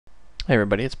Hey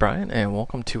everybody, it's Brian and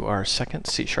welcome to our second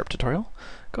C# tutorial.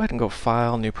 Go ahead and go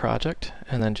File, New Project,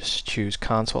 and then just choose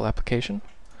Console Application.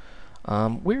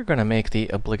 We're going to make the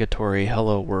obligatory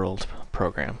Hello World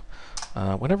program.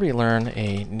 Whenever you learn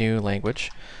a new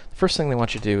language, the first thing they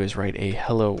want you to do is write a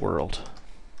Hello World.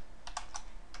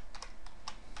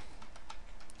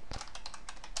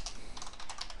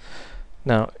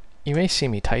 Now, you may see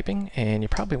me typing and you're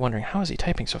probably wondering, how is he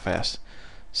typing so fast?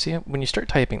 See, when you start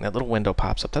typing, that little window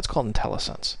pops up. That's called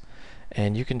IntelliSense.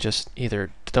 And you can just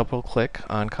either double click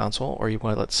on console, or you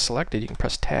want to let it selected, you can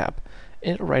press tab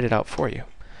and it'll write it out for you.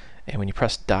 And when you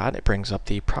press dot, it brings up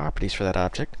the properties for that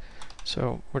object.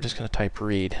 So we're just going to type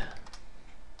read.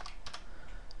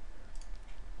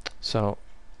 So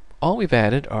all we've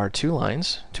added are two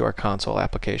lines to our console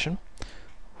application: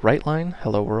 write line,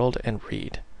 hello world, and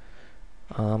read.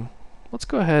 Let's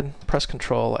go ahead and press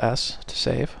Control S to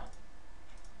save.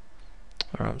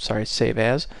 Or I'm sorry, save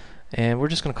as. And we're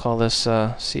just going to call this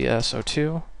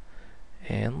CS02.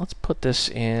 And let's put this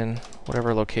in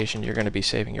whatever location you're going to be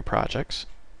saving your projects.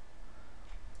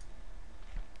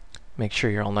 Make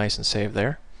sure you're all nice and saved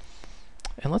there.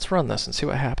 And let's run this and see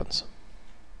what happens.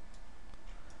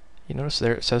 You notice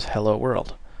there it says Hello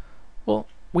World. Well,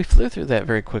 we flew through that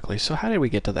very quickly, so how did we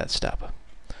get to that step?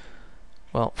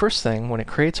 Well, first thing, when it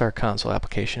creates our console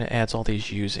application, it adds all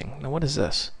these using. Now what is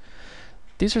this?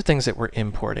 These are things that we're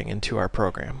importing into our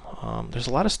program. There's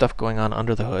a lot of stuff going on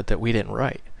under the hood that we didn't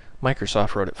write.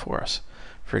 Microsoft wrote it for us.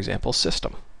 For example,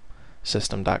 system.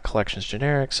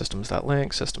 System.collectionsGeneric,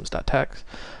 systems.link, systems.text.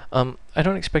 I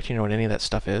don't expect you to know what any of that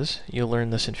stuff is. You'll learn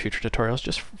this in future tutorials.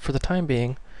 Just for the time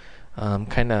being,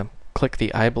 kind of click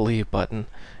the I believe button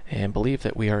and believe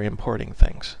that we are importing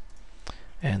things.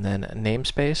 And then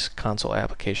namespace, console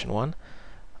application 1.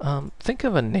 Think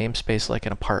of a namespace like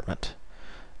an apartment.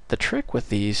 The trick with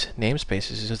these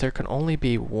namespaces is there can only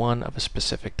be one of a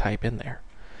specific type in there.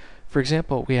 For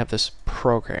example, we have this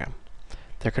program.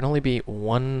 There can only be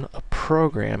one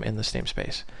program in this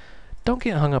namespace. Don't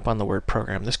get hung up on the word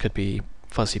program. This could be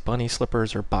Fuzzy Bunny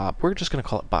Slippers or Bob. We're just going to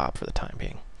call it Bob for the time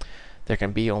being. There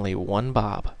can be only one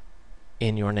Bob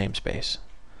in your namespace.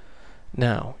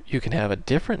 Now, you can have a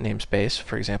different namespace,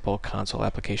 for example, console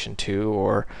application 2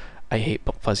 or I hate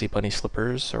Fuzzy Bunny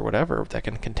Slippers or whatever, that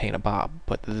can contain a Bob.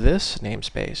 But this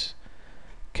namespace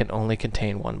can only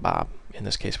contain one Bob. In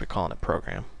this case, we're calling it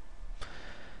program.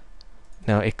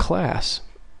 Now, a class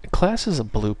is a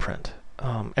blueprint.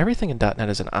 Everything in .NET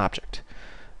is an object.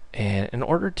 And in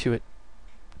order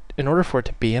for it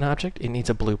to be an object, it needs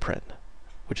a blueprint,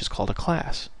 which is called a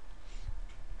class.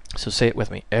 So say it with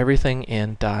me. Everything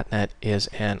in .NET is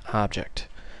an object.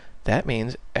 That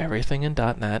means everything in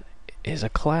 .NET is a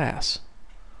class.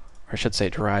 Or I should say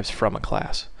derives from a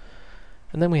class.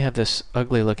 And then we have this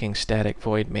ugly looking static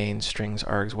void main strings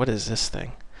args. What is this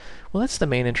thing? Well, that's the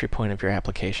main entry point of your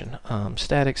application.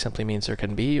 Static simply means there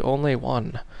can be only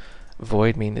one.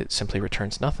 Void means it simply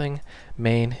returns nothing.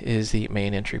 Main is the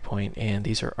main entry point, and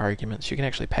these are arguments. You can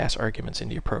actually pass arguments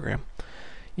into your program.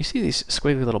 You see these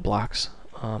squiggly little blocks?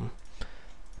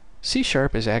 C#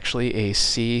 is actually a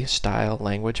C style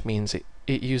language, means it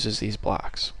uses these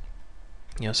blocks.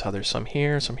 You notice how there's some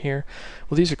here, some here.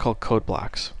 Well, these are called code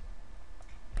blocks.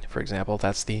 For example,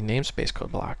 that's the namespace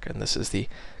code block, and this is the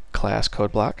class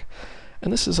code block,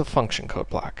 and this is a function code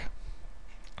block.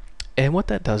 And what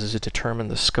that does is it determines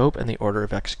the scope and the order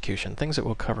of execution, things that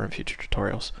we'll cover in future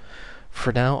tutorials.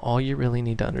 For now, all you really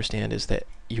need to understand is that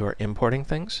you are importing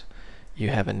things, you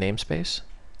have a namespace,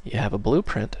 you have a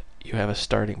blueprint, you have a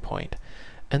starting point,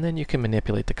 and then you can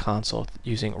manipulate the console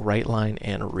using write line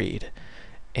and read.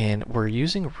 And we're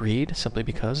using read simply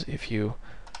because if you,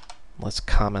 let's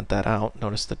comment that out,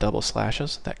 notice the double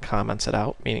slashes, that comments it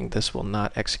out, meaning this will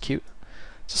not execute.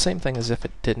 It's the same thing as if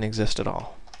it didn't exist at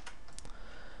all.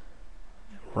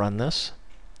 Run this.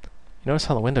 You notice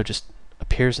how the window just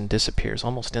appears and disappears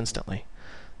almost instantly.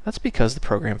 That's because the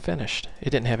program finished.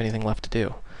 It didn't have anything left to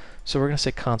do. So we're going to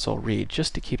say console read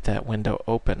just to keep that window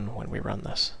open when we run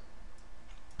this.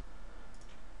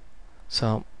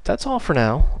 So that's all for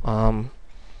now.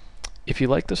 If you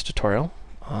like this tutorial,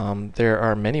 there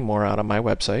are many more out on my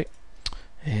website.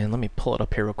 And let me pull it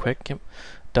up here real quick. Yep.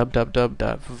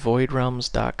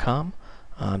 www.voidrealms.com.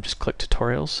 Just click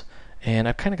tutorials. And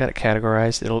I've kind of got it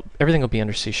categorized. Everything will be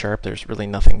under C#. There's really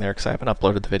nothing there because I haven't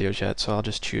uploaded the videos yet. So I'll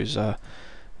just choose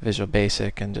Visual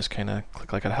Basic and just kind of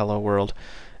click like a Hello World.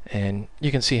 And you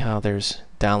can see how there's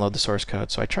download the source code.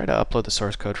 So I try to upload the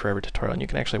source code for every tutorial, and you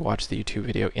can actually watch the YouTube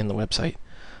video in the website.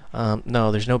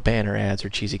 No, there's no banner ads or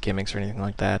cheesy gimmicks or anything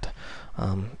like that.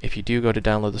 If you do go to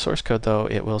download the source code, though,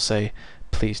 it will say,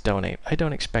 please donate. I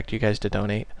don't expect you guys to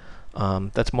donate.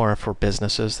 That's more for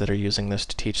businesses that are using this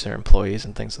to teach their employees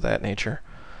and things of that nature.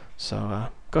 So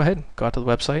go ahead, go out to the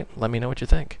website, let me know what you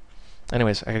think.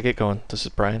 Anyways, I gotta get going. This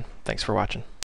is Brian. Thanks for watching.